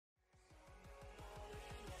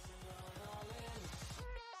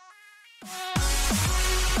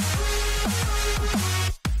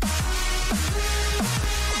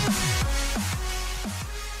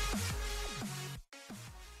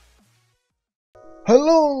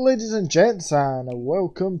Hello ladies and gents, and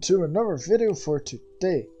welcome to another video for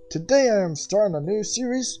today. Today I am starting a new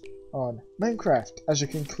series on Minecraft, as you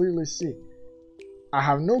can clearly see. I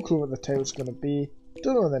have no clue what the title's going to be,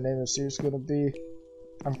 don't know what the name of the series is going to be.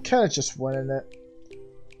 I'm kind of just winning it.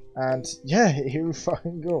 And yeah, here we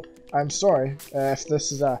fucking go. I'm sorry if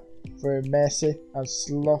this is a very messy and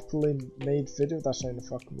sloppily made video, that's not even a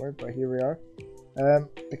fucking word, but here we are.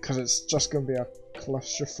 Because it's just going to be a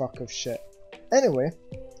clusterfuck of shit. Anyway,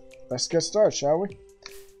 let's get started, shall we?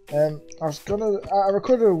 I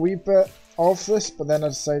recorded a wee bit of this, but then I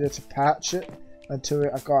decided to patch it until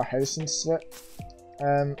I got a house and shit.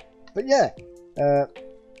 But yeah,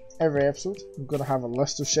 every episode I'm gonna have a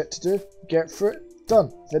list of shit to do, get through it,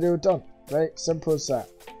 done, video done, right? Simple as that,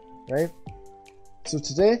 right? So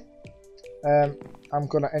today, I'm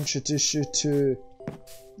gonna introduce you to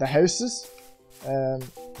the houses,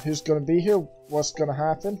 who's gonna be here, what's gonna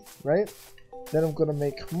happen, right? Then I'm gonna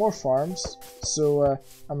make more farms, so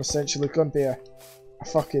I'm essentially gonna be a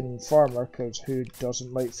fucking farmer, because who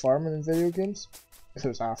doesn't like farming in video games?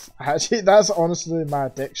 Because actually, that's honestly my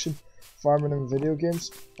addiction, farming in video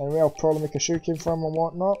games. Anyway, I'll probably make a sugarcane farm and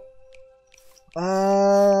whatnot.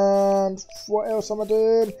 And what else am I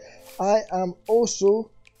doing? I am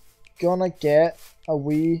also gonna get a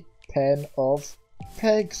wee pen of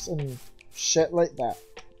pigs and shit like that.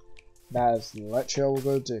 That is literally all we're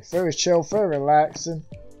going to do. Very chill, very relaxing.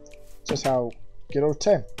 Just how good old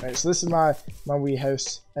time. Right, so this is my wee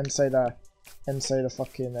house inside a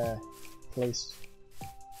fucking place.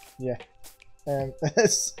 Yeah.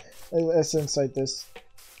 It's inside this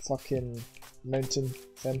fucking mountain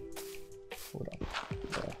thing. Hold on.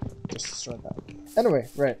 Just destroy that. Anyway,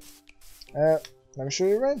 right. Let me show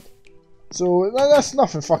you around. So that's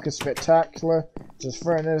nothing fucking spectacular. Just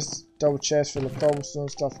furnace, double chest full of cobblestone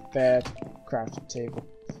stuff, bed, crafting table.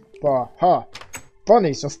 But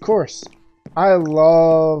bunnies, of course. I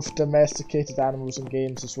love domesticated animals in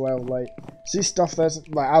games as well. Like, see stuff that's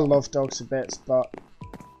like, I love dogs a bit, but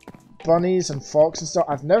bunnies and fox and stuff.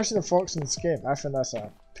 I've never seen a fox in this game. I think that's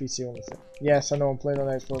a PC only thing. Yes, I know I'm playing on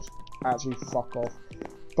Xbox. Actually, fuck off.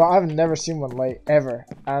 But I've never seen one, like, ever.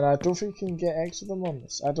 And I don't think you can get eggs of them on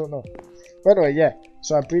this. I don't know. By the way, yeah.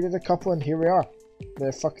 So I breeded a couple and here we are.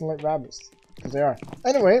 They're fucking like rabbits. Because they are.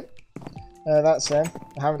 Anyway, that's them.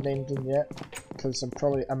 I haven't named them yet. Because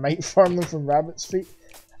I might farm them from rabbit's feet.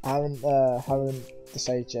 I haven't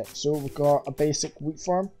decided yet. So we've got a basic wheat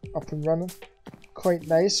farm up and running. Quite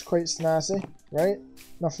nice, quite snazzy, right?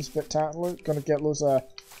 Nothing spectacular. Gonna get loads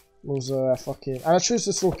of fucking... And I choose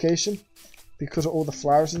this location because of all the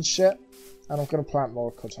flowers and shit, and I'm gonna plant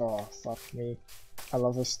more because, oh, fuck me, I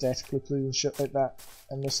love aesthetically pleasing shit like that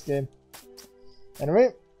in this game.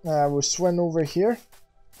 Anyway, we'll swing over here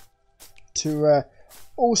to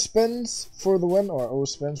O-Spins for the win, or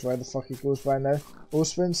O-Spins, where the fuck he goes by now,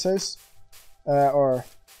 O-Spins house, or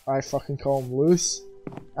I fucking call him Loose,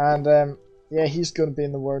 and yeah, he's gonna be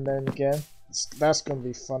in the world now and again. That's gonna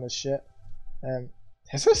be fun as shit.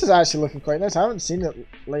 His house is actually looking quite nice. I haven't seen it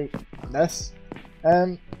like this.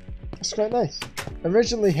 It's quite nice.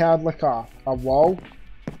 Originally he had like a wall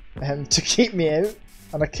to keep me out,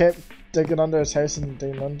 and I kept digging under his house and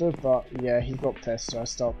digging under, but yeah, he got pissed, so I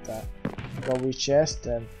stopped that. Got a wee chest,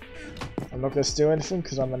 and I'm not going to steal anything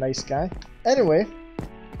because I'm a nice guy. Anyway,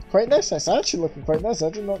 quite nice. It's actually looking quite nice. I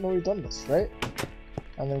did not know he'd done this, right?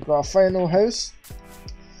 And then we've got a final house.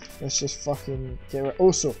 Let's just fucking get it.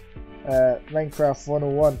 Also, Minecraft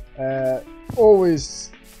 101, always,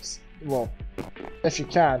 well, if you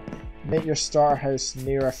can, make your starter house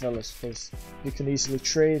near a village, because you can easily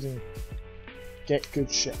trade and get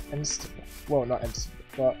good shit instantly. Well, not instantly,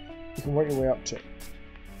 but you can work your way up to it.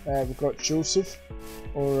 We've got Joseph,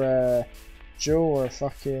 or Joe, or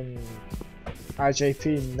fucking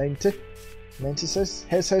IJP90. 90 says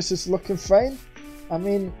his house is looking fine. I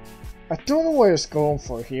mean, I don't know what it's going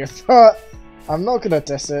for here, but I'm not gonna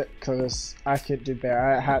diss it because I could do better.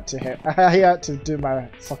 I had to do my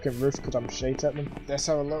fucking roof because I'm shite at them. Let's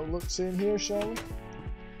have a little look see in here, shall we?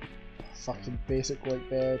 Fucking basic white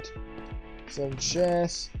bed, some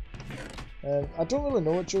chests. I don't really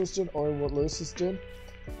know what Joe's doing or what Lewis is doing,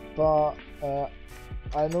 but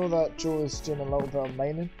I know that Joe is doing a little bit of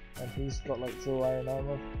mining and he's got like full iron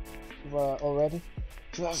armor already,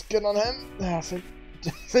 so that's good on him. I think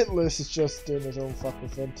Lewis is just doing his own fucking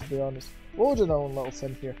thing, to be honest. We're doing our own little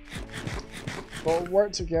thing here. But we'll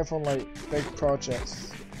work together on like big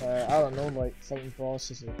projects. I don't know, like fighting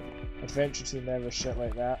bosses and adventure team ever shit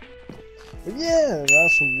like that. But yeah,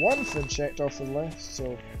 that's one thing checked off the list,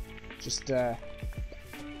 so just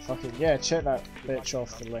fucking yeah, check that bitch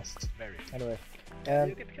off the list. Anyway,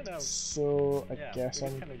 Um, so I guess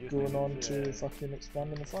I'm going on to fucking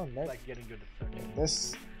expanding the farm, right?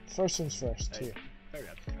 This first things first here.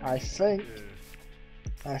 I think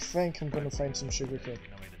I'm gonna find some sugarcane.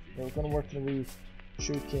 We're gonna work in a wee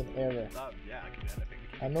sugarcane area.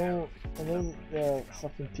 I know the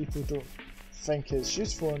fucking people don't think it's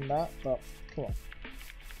useful in that, but come on.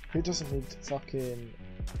 Who doesn't need fucking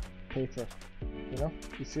paper? You know?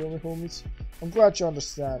 You feel me, homies? I'm glad you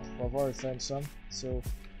understand. Well, I've already found some, so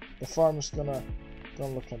the farm is gonna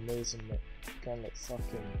look amazing, mate. Gonna look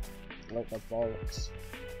fucking like the bollocks.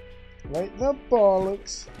 Like the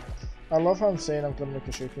bollocks! I love how I'm saying I'm gonna make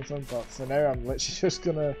a sugarcane farm, but for now I'm literally just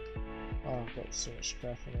gonna... Oh, I've got so much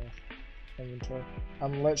crap in my inventory.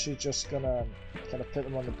 I'm literally just gonna kind of put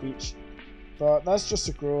them on the beach. But that's just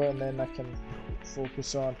to grow it, and then I can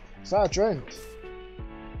focus on... Is that a drowned?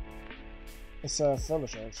 It's a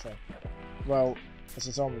villager, it's fine. Well, it's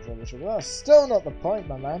a zombie villager, but that's still not the point,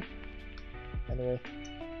 my man. Anyway.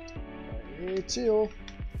 ATO.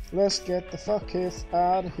 Let's get the fuck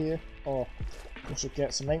out of here. Oh, we should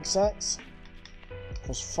get some ink sacks.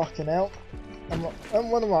 Because fucking hell. In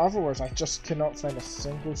one of my other words, I just cannot find a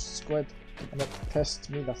single squid. And it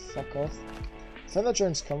pissed me the fuck off. I think the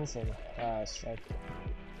drone's coming for me. Ah, it's fine.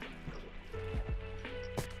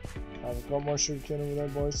 I've got more sugarcane over there,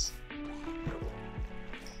 boys.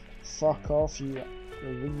 Fuck off, you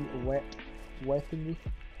wee weapon you.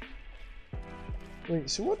 Wait,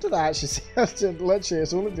 so what did I actually say? Literally,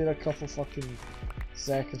 it's only been a couple fucking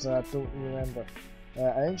seconds and I don't remember.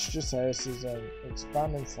 I introduced this as an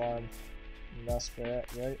expanding farm. And that's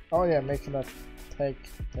correct, right? Oh yeah, making a pig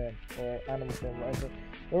pen, or animal pen, whatever.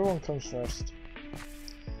 Everyone comes first.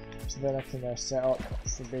 So then I can set up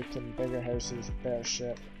for making bigger houses, better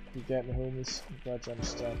shit. You get me, homies? I'm glad you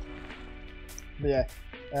understand. But yeah,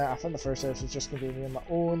 I think the first house is just going to be me on my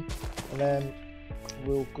own, and then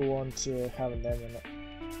we'll go on to having them in it.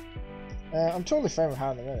 I'm totally fine with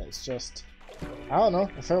having them in it, it's just, I don't know,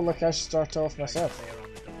 I felt like I should start off myself.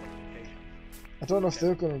 I don't know if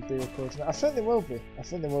they're going to be recording it. I think they will be. I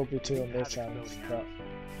think they will be too on their channels, but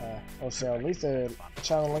obviously I'll leave the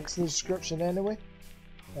channel links in the description anyway.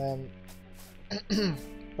 But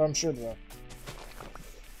I'm sure they will.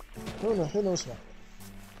 Who knows, man?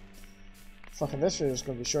 Fucking this video is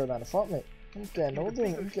going to be shorter than I thought, mate. I'm getting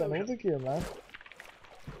older gear, man.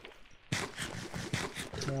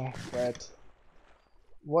 Oh, bread.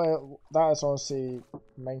 Well, that is honestly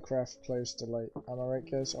Minecraft players' delight. Am I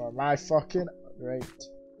right, guys? Or am I fucking right?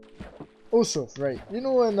 Also, right, you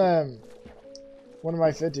know in one of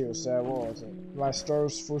my videos, what was it? My Star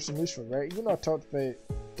Wars Force Unleashed, right? You know I talked about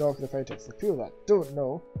Dog the Bounty. For people that don't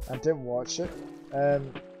know and didn't watch it,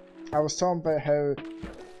 I was talking about how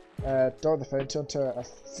Dog the Bounty Hunter, a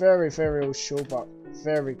very, very old show, but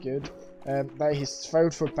very good, that he's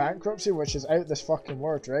filed for bankruptcy, which is out this fucking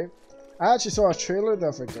world, right? I actually saw a trailer the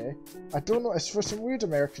other day. I don't know, it's for some weird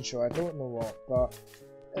American show, I don't know what, but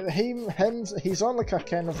he's on like a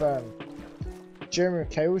kind of Jeremy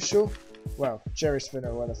Kyle show. Well, Jerry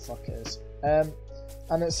Spinner, what the fuck it is. And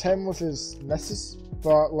it's him with his missus,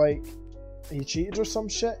 but like he cheated or some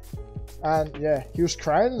shit. And yeah, he was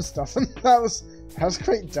crying and stuff, and that was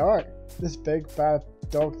quite dark. This big bad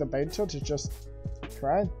Dog the Bounty Hunter just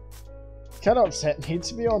crying. Kind of upset me,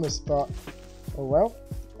 to be honest, but oh well.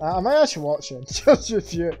 I might actually watch it, just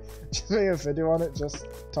review it, just make a video on it, just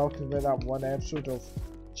talking about that one episode of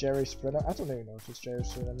Jerry Spinner. I don't even know if it's Jerry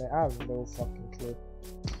Spinner, mate. I have no fucking clue.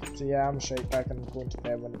 So yeah, I'm straight back and I'm going to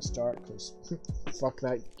bed when it's dark, because fuck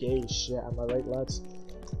that gay shit, am I right, lads?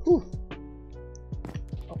 Whew.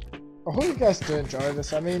 I hope you guys do enjoy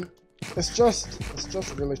this. I mean, it's just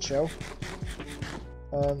really chill.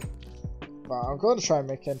 But I'm going to try and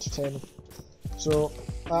make it entertaining. So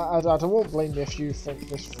I won't blame you if you think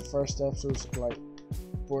this first episode's like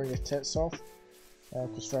boring your tits off.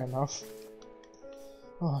 Because fair enough.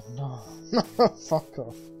 Oh no, fuck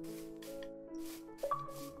off.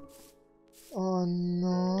 Oh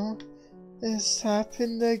no, it's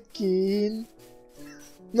happened again.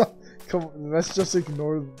 No. Come on, let's just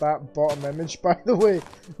ignore that bottom image, by the way.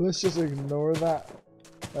 Let's just ignore that.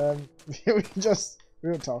 We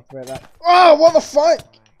don't talk about that. Oh, what the fuck?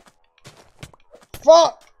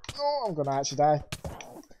 Fuck! Oh, I'm gonna actually die.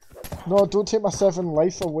 No, don't take my 7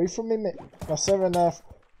 life away from me, mate. My 7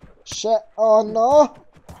 shit. Oh no!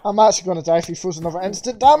 I'm actually gonna die if he throws another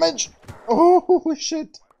instant damage. Oh, holy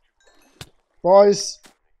shit. Boys,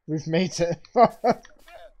 we've made it.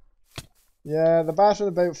 Yeah, the bad thing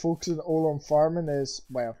about focusing all on farming is,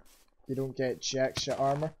 well, you don't get jack shit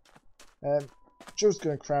armor. Joe's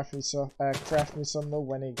gonna craft me some though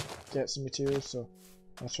when he gets some materials, so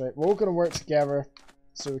That's right. We're all gonna work together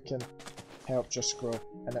so we can help just grow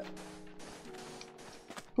in it.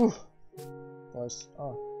 Whew. Boys.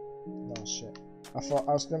 Oh. No shit. I thought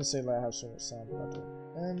I was gonna say like I have so much sand, but I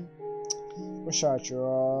don't. What should I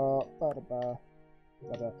draw? Ba-da-ba.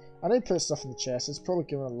 Ba-da. I need to put stuff in the chest. It's probably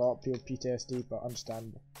giving a lot of people PTSD, but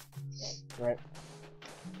understandable. Right.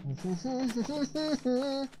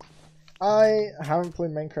 I haven't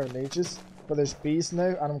played Minecraft in ages, but there's bees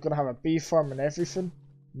now, and I'm gonna have a bee farm and everything.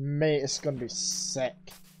 Mate, it's gonna be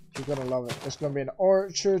sick. You're gonna love it. There's gonna be an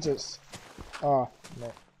orchard. It's oh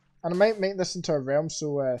mate. And I might make this into a realm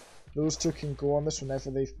so those two can go on this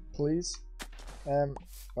whenever they please. But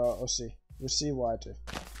we'll see. We'll see what I do.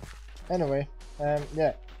 Anyway,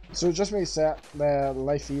 yeah. So it just makes that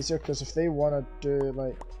life easier, because if they want to do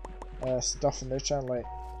like stuff in their channel, like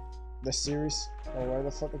this series or whatever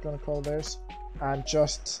the fuck they're gonna call theirs, and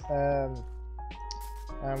just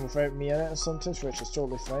without me in it or something, which is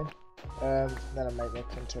totally fine. Then I might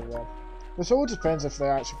look into a realm. This all depends if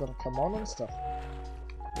they're actually gonna come on and stuff.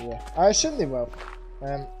 Yeah, I assume they will.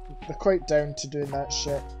 They're quite down to doing that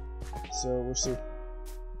shit, so we'll see.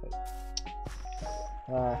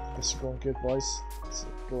 This is going good, boys. It's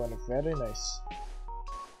going very nice.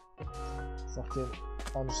 Fucking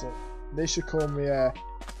honestly, they should call me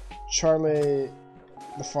Charlie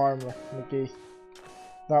the Farmer McGee.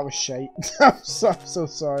 That was shite. I'm so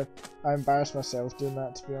sorry. I embarrassed myself doing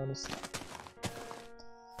that, to be honest.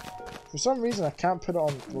 For some reason, I can't put it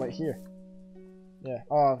on like here. Yeah.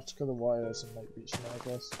 Oh, it's because the water isn't like reaching there, I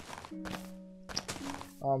guess.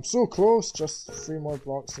 I'm so close. Just 3 more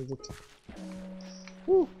blocks needed.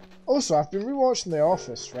 Woo. Also, I've been rewatching The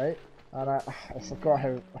Office, right? And I forgot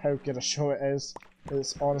how good a show it is.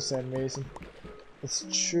 It's honestly amazing. It's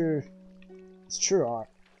true art.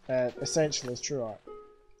 Essentially, it's true art.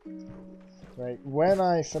 Right, when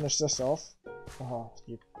I finish this off, oh,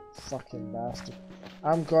 you fucking bastard,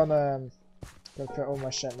 I'm gonna put all my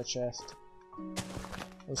shit in the chest.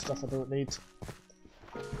 All stuff I don't need.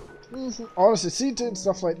 Honestly, see, doing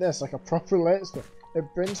stuff like this, like a proper Let's Go, it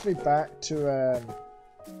brings me back to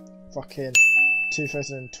fucking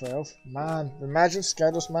 2012. Man, imagine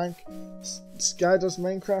Skydo's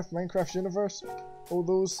Minecraft, Minecraft Universe, all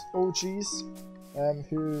those OGs,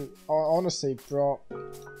 who honestly brought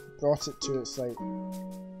it to its like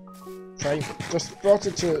prime, just brought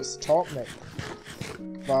it to its top, mate.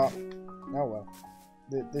 But oh well,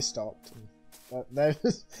 they stopped. But now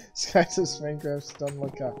Skydo's Minecraft's done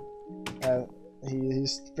like a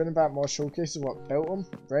he's bringing back more showcases what built him,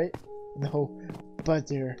 right? No, but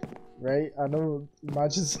there. Right, I know,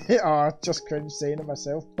 imagine saying, oh, I just cringe saying it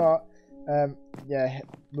myself, but, yeah,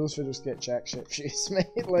 those videos get jack shit views,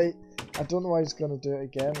 mate, like, I don't know why he's gonna do it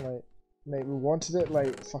again, like, mate, we wanted it,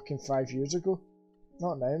 like, fucking 5 years ago,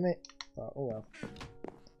 not now, mate, but, oh well.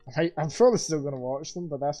 I'm probably still gonna watch them,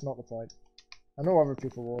 but that's not the point. I know other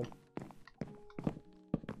people will.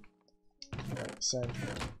 Right, so,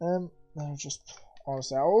 no, just,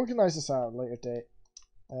 honestly, I'll organise this at a later date,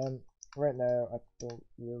 right now, I don't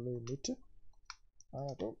really need to.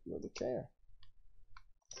 I don't really care.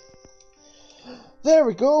 There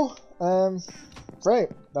we go.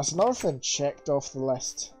 Right, that's another thing checked off the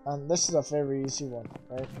list, and this is a very easy one,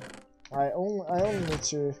 right? I only need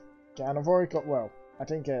to get, and I've already got, well, I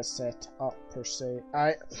didn't get it set up per se.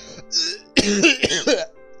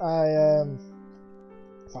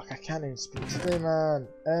 Fuck, I can't even speak today, man.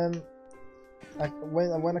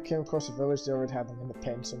 When I came across a village, they already had them in the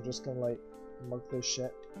pen, so I'm just gonna like mug this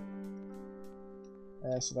shit.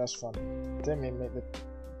 So that's fun. Didn't mean make the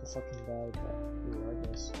fucking die, but yeah, I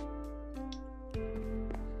guess.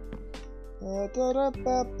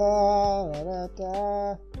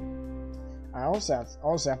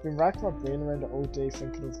 Honestly, I've been racking my brain around it all day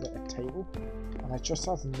thinking of like a title, and I just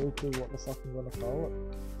have no clue what the fuck I'm gonna call it.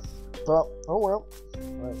 But oh well.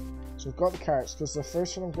 Right. So we've got the carrots, because the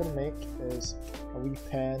first one I'm going to make is a wee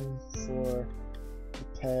pen for the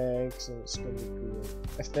pigs, and it's going to be cool.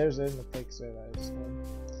 If there's any pigs there, that is.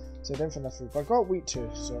 So infinite food, but I got wheat too,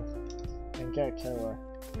 so I can get a cow or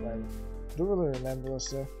whatever. I don't really remember what's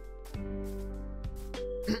there.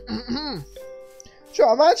 Sure,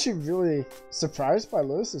 I'm actually really surprised by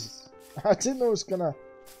Lewis's. I didn't know it was gonna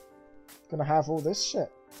have all this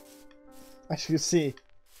shit. As you can see,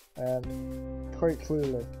 quite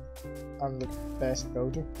clearly, I'm the best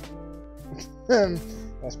builder.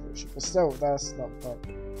 That's bullshit, but still, that's not the point.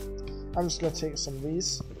 I'm just gonna take some of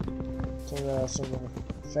these to some of the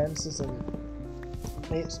fences and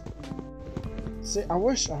mates. See, I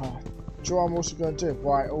wish. Joe, I'm also gonna do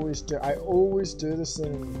what I always do. I always do this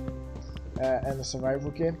in a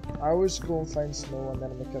survival game. I always go and find snow and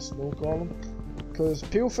then I make a snow golem. because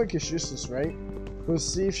people think it's useless, right?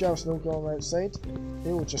 Because see if you have snow golem outside,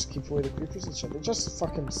 they will just keep away the creepers and shit. They just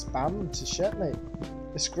fucking spam them to shit, mate.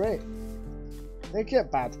 It's great. They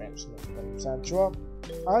get bad reps, and do you know what?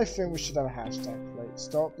 I think we should have a hashtag, like,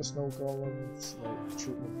 stop the snow golems, like,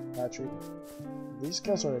 treatment, bad treatment. These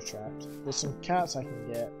guys are trapped. There's some cats I can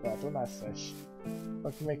get, but I don't have fish.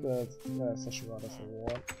 I can make a fishing rod if I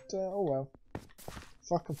want. Oh well.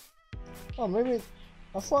 Fuck them. Oh, maybe.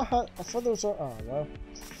 I thought there was a. Oh well.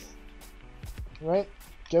 Right.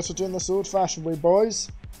 Guess we're doing this old fashioned way,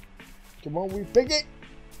 boys. Come on, we piggy.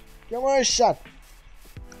 Come on, shot.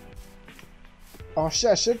 Oh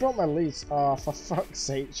shit, I should have brought my leads. Oh, for fuck's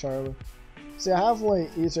sake, Charlie. See, I have like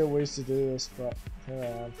easier ways to do this, but here I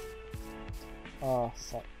am. Oh,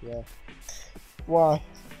 fuck, yeah. Why?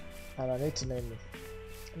 And I need to name them.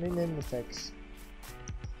 I need to name the pigs.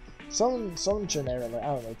 Some generic, like, I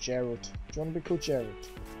don't know, Gerald. Do you want to be called Gerald?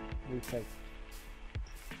 Wee pig.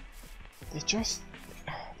 They're just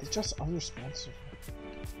unresponsive.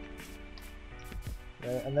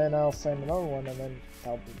 Right, and then I'll find another one, and then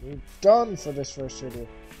that'll be me done for this first video.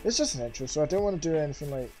 It's just an intro, so I don't want to do anything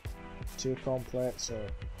like too complex or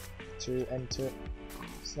too into it.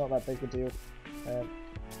 It's not that big a deal. But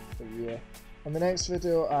yeah, in the next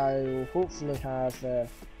video I will hopefully have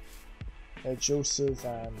Joseph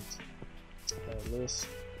and Lewis.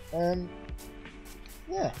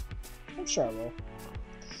 Yeah, I'm sure I will.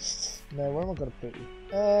 Now, where am I going to put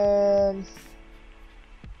you?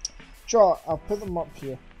 Sure, I'll put them up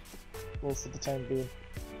here. Well, for the time being.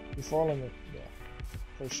 You follow me? Yeah,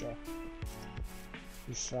 for sure.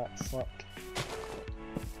 You fat fuck.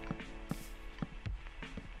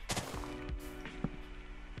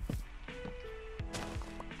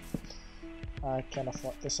 I kinda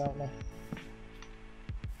fucked this out now.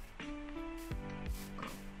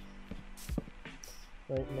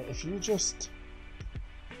 Right, mate, if you just...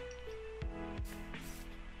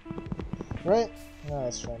 Right? No,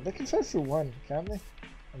 that's fine. They can fight for one, can't they?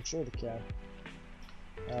 I'm sure they can.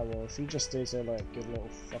 Ah well, if he just stays there like a good little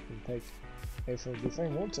fucking pig, everything will be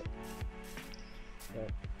fine, won't it?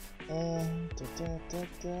 Right.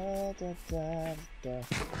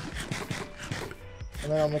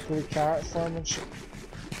 And then I'll make a wee carrot farm and shit.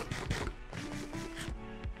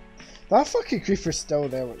 That fucking creeper's still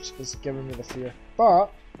there, which is giving me the fear.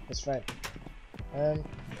 But, it's fine.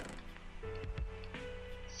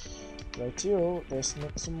 Rightio, let's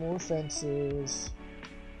make some more fences.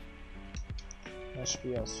 That should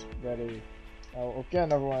be us ready. I'll get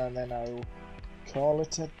another one and then I'll call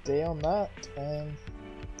it a day on that.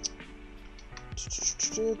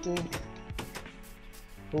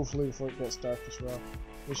 Hopefully before it gets dark as well.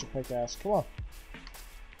 We should pick ass. Come on.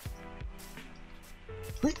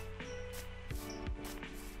 Whee!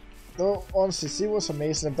 Though, honestly, see what's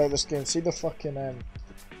amazing about this game? See the fucking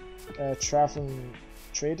traveling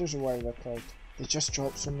traders or whatever they're called. They just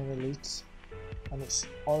drop so many leads. And it's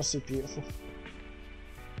honestly beautiful.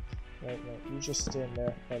 Right, you just stay in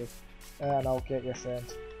there, buddy. And I'll get your friend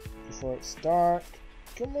before it's dark.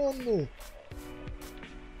 Come on, now.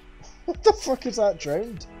 What the fuck is that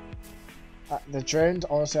drowned? The drowned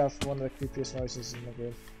honestly have one of the creepiest noises in the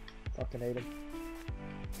game. Fucking hate them.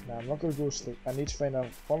 Nah, I'm not gonna go sleep. I need to find out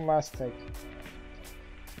one last pig.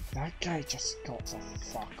 That guy just got to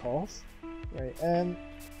fuck off. Right,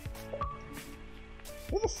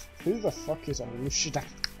 who the fuck is Arushida?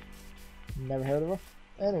 Never heard of her.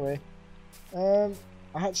 Anyway,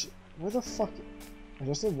 actually, where the fuck? I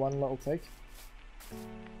just need one little pig.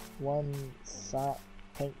 One fat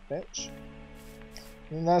pink bitch.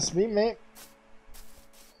 And that's me, mate.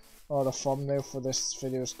 Oh, the thumbnail for this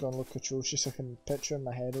video is gonna look atrocious. I can picture in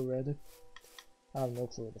my head already. I have no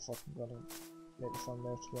clue what the fuck I'm gonna make the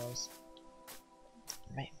thumbnail, to be honest.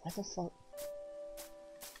 Mate, where the fuck?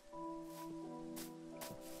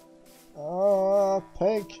 Oh,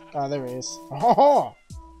 pig! Ah, there he is. Oh!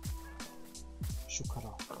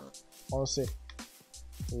 Shukara. Honestly,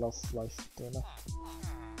 love life, don't I?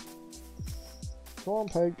 Come on,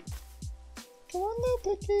 pig. Come on,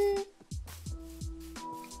 little piggy.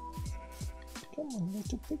 Come on,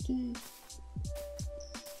 little piggy.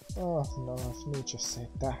 Oh no, I've me just said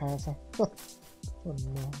that, have I? Oh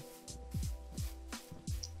no.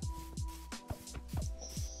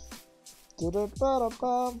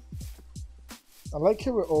 I like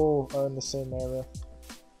how we all are in the same area.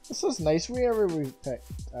 This is nice area we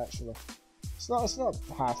picked, actually. It's not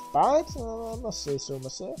half bad, I must say so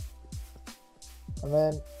myself. And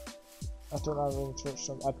then, I don't have any torch,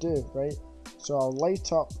 I do, right? So I'll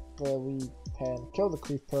light up the wee pen, kill the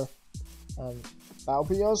creeper, and that'll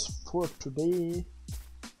be us for today.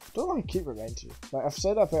 Don't know, I keep reminding you. Like, I've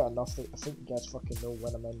said that about enough that I think you guys fucking know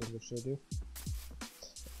when I'm ending this video.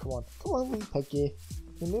 Come on, wee piggy.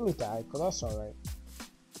 You nearly died, but that's alright.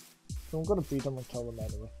 I'm gonna beat him and kill him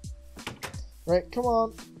anyway. Right, come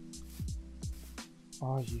on.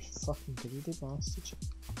 Oh, you fucking greedy bastard.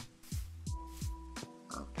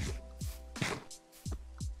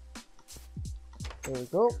 There we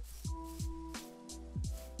go.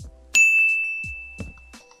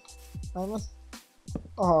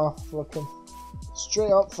 Oh, looking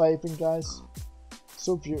straight up vibing, guys.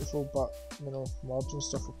 So beautiful, but you know, mobs and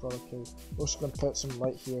stuff will probably kill. Also gonna put some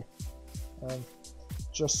light here,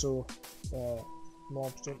 just so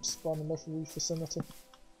mobs don't spawn in every vicinity.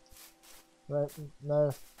 Right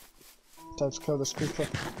now, time to kill this creeper.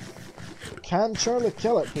 Can Charlie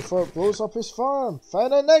kill it before it blows up his farm?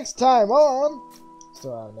 Find out next time on.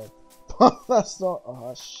 Still having it. That's not.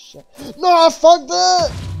 Oh shit! No, I fucked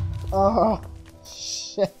it. Oh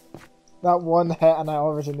shit! That one hit and I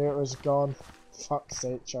already knew it was gone. Fuck's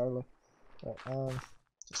sake, Charlie. Right,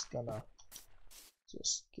 just gonna.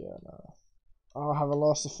 Oh, have I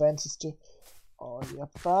lost the fences too? Oh, you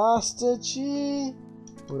bastard, gee!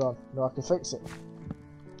 Hold on, no, I can fix it.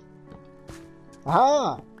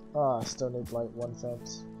 Aha! Oh, I still need like one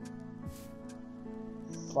fence.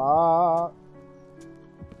 Fuck.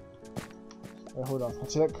 Wait, hold on. I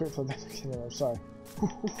took that quick for the beginning, I'm sorry.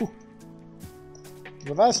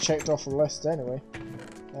 Well, that's checked off the list anyway.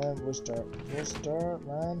 Where's dirt? Where's dirt,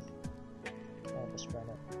 man? Oh, let's burn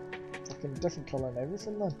it. Fucking different colour and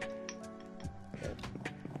everything then. Right.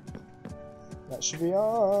 That should be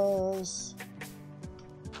ours.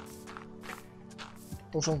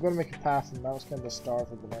 Also, I'm going to make a path, and that was kind of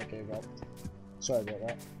starving, but I gave up. Sorry about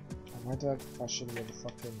that. Why did I should have made the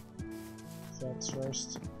fucking fence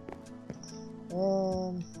first.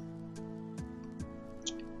 There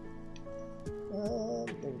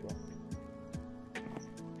we go.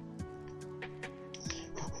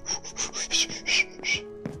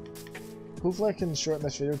 Hopefully I can shorten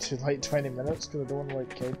this video to like 20 minutes because I don't want to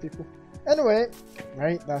like kill people. Anyway,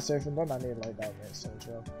 right, that's everything done. I need to light that redstone as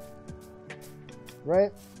well.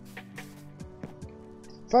 Right.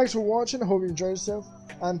 Thanks for watching. I hope you enjoyed yourself.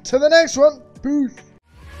 And to the next one. Peace.